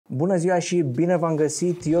Bună ziua și bine v-am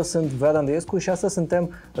găsit! Eu sunt Vlad Andriescu și astăzi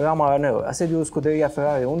suntem la Maranello, asediul Scuderia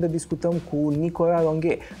Ferrari, unde discutăm cu Nicolas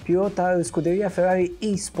Longuet, pilot al Scuderia Ferrari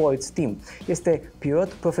eSports Team. Este pilot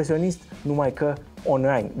profesionist, numai că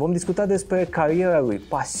online. Vom discuta despre cariera lui,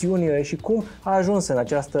 pasiunile și cum a ajuns în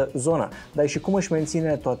această zonă, dar și cum își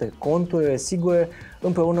menține toate conturile sigure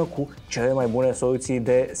împreună cu cele mai bune soluții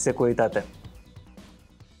de securitate.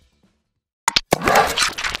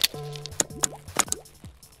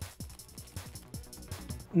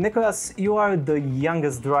 Nicolas, you are the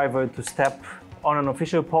youngest driver to step on an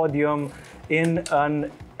official podium in an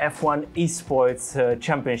F1 eSports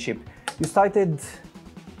championship. You started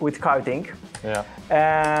with karting,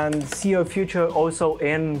 and see your future also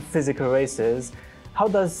in physical races. How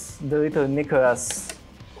does the little Nicolas,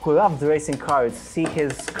 who loved racing cars, see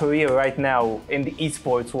his career right now in the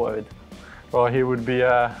eSports world? Well, he would be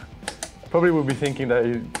probably would be thinking that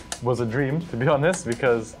it was a dream, to be honest,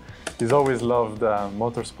 because he's always loved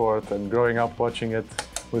motorsport and growing up watching it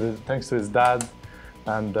thanks to his dad,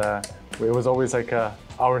 and it was always like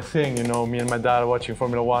our thing, you know, me and my dad watching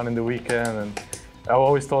Formula 1 in the weekend, and I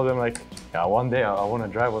always told him like, yeah, one day I want to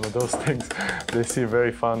drive one of those things. They seem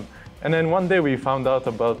very fun. And then one day we found out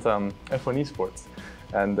about F1 eSports,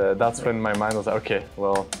 and that's when my mind was like, okay,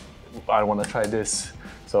 well, I want to try this.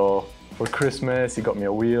 So for Christmas he got me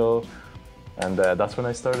a wheel, and that's when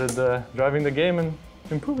I started driving the game and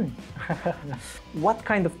improving. What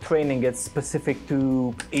kind of training is specific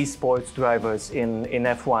to esports drivers in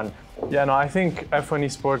F1? Yeah, no, I think F1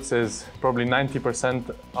 esports is probably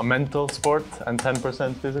 90% a mental sport and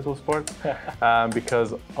 10% physical sport.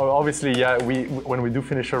 Because obviously, yeah, when we do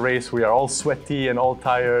finish a race, we are all sweaty and all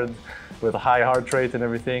tired with a high heart rate and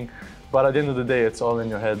everything. But at the end of the day, it's all in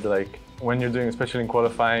your head. Like when you're doing, especially in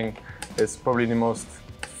qualifying, it's probably the most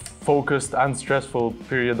focused and stressful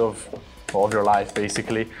period of your life,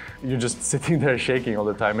 basically. You're just sitting there shaking all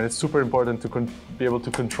the time, and it's super important to be able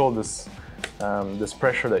to control this this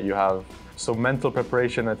pressure that you have. So mental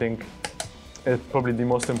preparation, I think, is probably the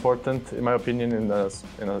most important, in my opinion,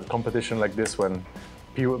 in a competition like this, when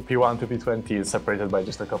P1 to P20 is separated by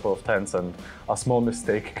just a couple of tenths, and a small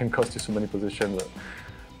mistake can cost you so many positions.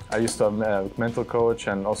 I used to have a mental coach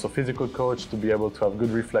and also physical coach to be able to have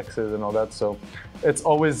good reflexes and all that, so it's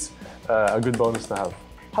always a good bonus to have.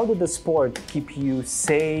 How did the sport keep you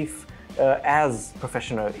safe as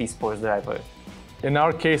professional esports driver? In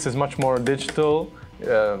our case, it's much more digital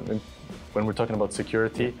when we're talking about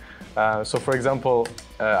security. So for example,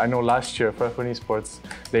 I know last year for F1 eSports,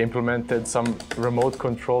 they implemented some remote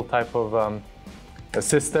control type of a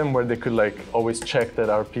system where they could like always check that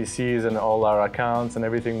our PCs and all our accounts and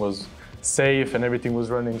everything was safe and everything was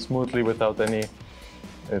running smoothly without any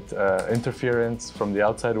interference from the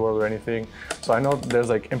outside world or anything. So I know there's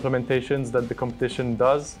like implementations that the competition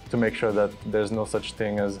does to make sure that there's no such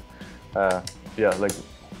thing as like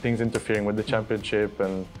things interfering with the championship,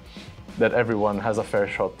 and that everyone has a fair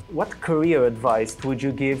shot. What career advice would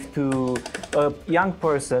you give to a young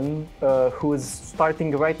person who is starting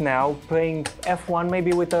right now playing F1,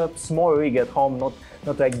 maybe with a small rig at home,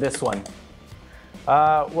 not like this one?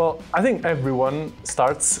 Well, I think everyone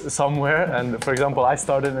starts somewhere, and for example, I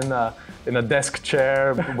started in a desk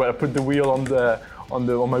chair where I put the wheel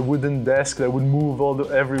on my wooden desk that would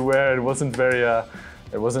move everywhere. It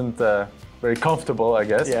wasn't very comfortable, I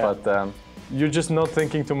guess. Yeah. But you're just not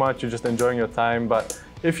thinking too much. You're just enjoying your time. But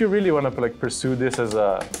if you really want to like pursue this as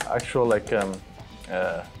a actual like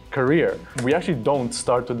career, we actually don't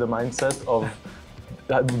start with the mindset of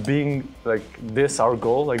that being like this our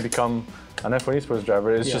goal, like become an F1 esports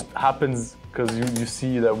driver. It just happens because you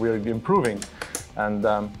see that we're improving. And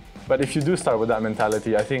but if you do start with that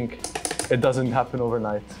mentality, I think it doesn't happen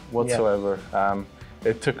overnight whatsoever. Yeah.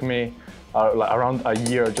 It took me around a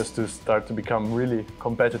year just to start to become really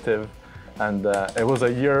competitive, and it was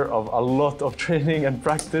a year of a lot of training and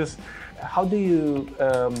practice. How do you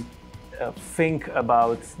think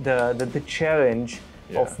about the challenge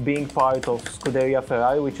of being part of Scuderia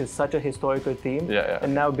Ferrari, which is such a historical team,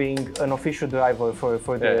 and now being an official driver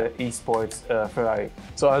for the esports Ferrari?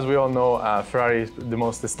 So as we all know, Ferrari is the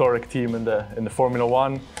most historic team in the Formula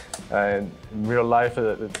 1. In real life,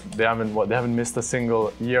 they haven't missed a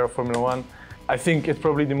single year of Formula 1. I think it's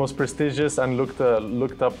probably the most prestigious and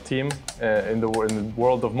looked up team in the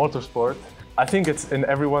world of motorsport. I think it's in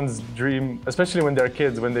everyone's dream, especially when they're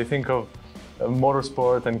kids, when they think of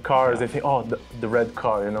motorsport and cars, they think, oh, the red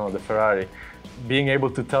car, you know, the Ferrari. Being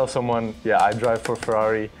able to tell someone, yeah, I drive for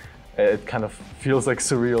Ferrari, it kind of feels like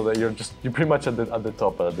surreal that you're pretty much at the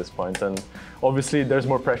top at this point. And obviously there's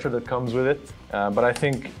more pressure that comes with it, but I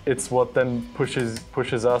think it's what then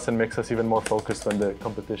pushes us and makes us even more focused when the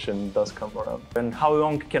competition does come around. And how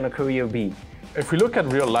long can a career be? If we look at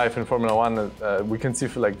real life in Formula One, we can see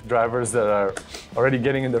for like drivers that are already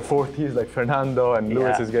getting in their 40s, like Fernando, and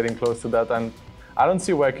Lewis is getting close to that. And I don't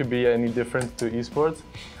see why it could be any different to esports.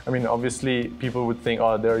 I mean, obviously, people would think,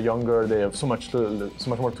 oh, they're younger, they have so much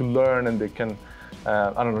more to learn, and they can,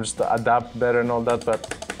 I don't know, just adapt better and all that. But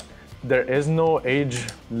there is no age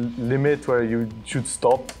limit where you should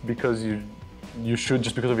stop because you should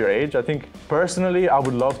just because of your age. I think personally, I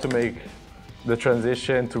would love to make the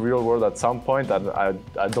transition to real world at some point.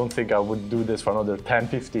 I don't think I would do this for another 10,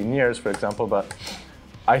 15 years, for example, but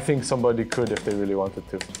I think somebody could if they really wanted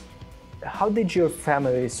to. How did your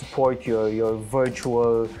family support your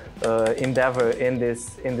virtual endeavor in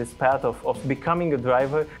this path of becoming a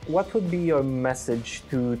driver? What would be your message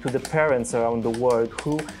to the parents around the world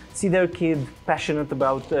who see their kid passionate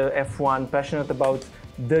about F1, passionate about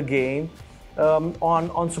the game,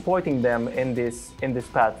 on supporting them in this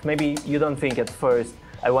path? Maybe you don't think at first,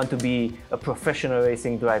 I want to be a professional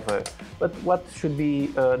racing driver, but what should be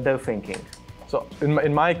their thinking? So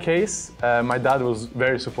in my case, my dad was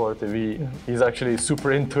very supportive. He's actually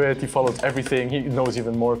super into it. He follows everything. He knows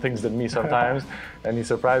even more things than me sometimes, and he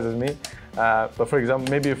surprises me. But for example,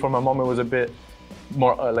 maybe for my mom, it was a bit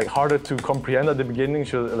more like harder to comprehend at the beginning.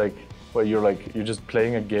 She was like, well, you're just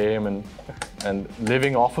playing a game and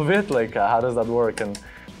living off of it. Like, how does that work? And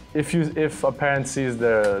if a parent sees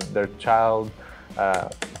their child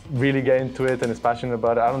really get into it and is passionate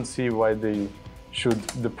about it, I don't see why they should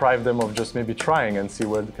deprive them of just maybe trying and see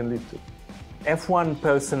where it can lead to. F1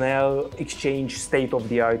 personnel exchange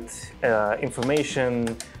state-of-the-art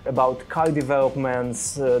information about car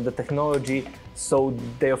developments, the technology, so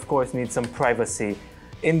they of course need some privacy.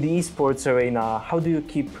 In the esports arena, how do you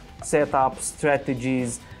keep setups,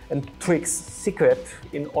 strategies and tricks secret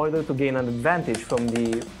in order to gain an advantage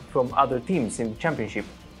from other teams in the championship?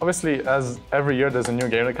 Obviously, as every year there's a new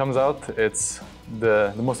game that comes out, it's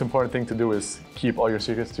the most important thing to do is keep all your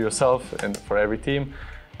secrets to yourself and for every team.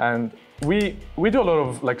 And we do a lot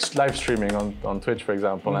of like live streaming on Twitch, for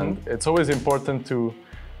example, and it's always important to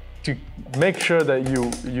make sure that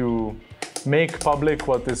you make public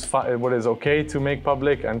what is okay to make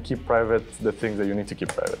public and keep private the things that you need to keep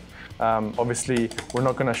private. Obviously, we're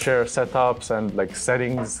not going to share setups and like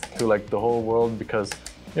settings to like the whole world because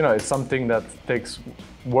it's something that takes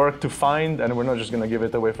work to find, and we're not just going to give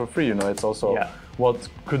it away for free. It's also what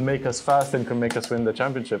could make us fast and could make us win the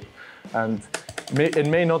championship. And it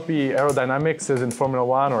may not be aerodynamics as in Formula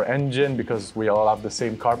One or engine because we all have the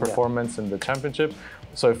same car performance in the championship.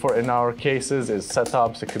 So in our cases, is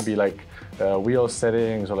setups. It could be like wheel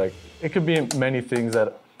settings, or like it could be many things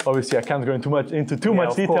that obviously I can't go into too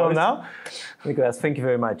much detail now. Nicolas, thank you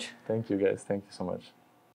very much. Thank you guys. Thank you so much.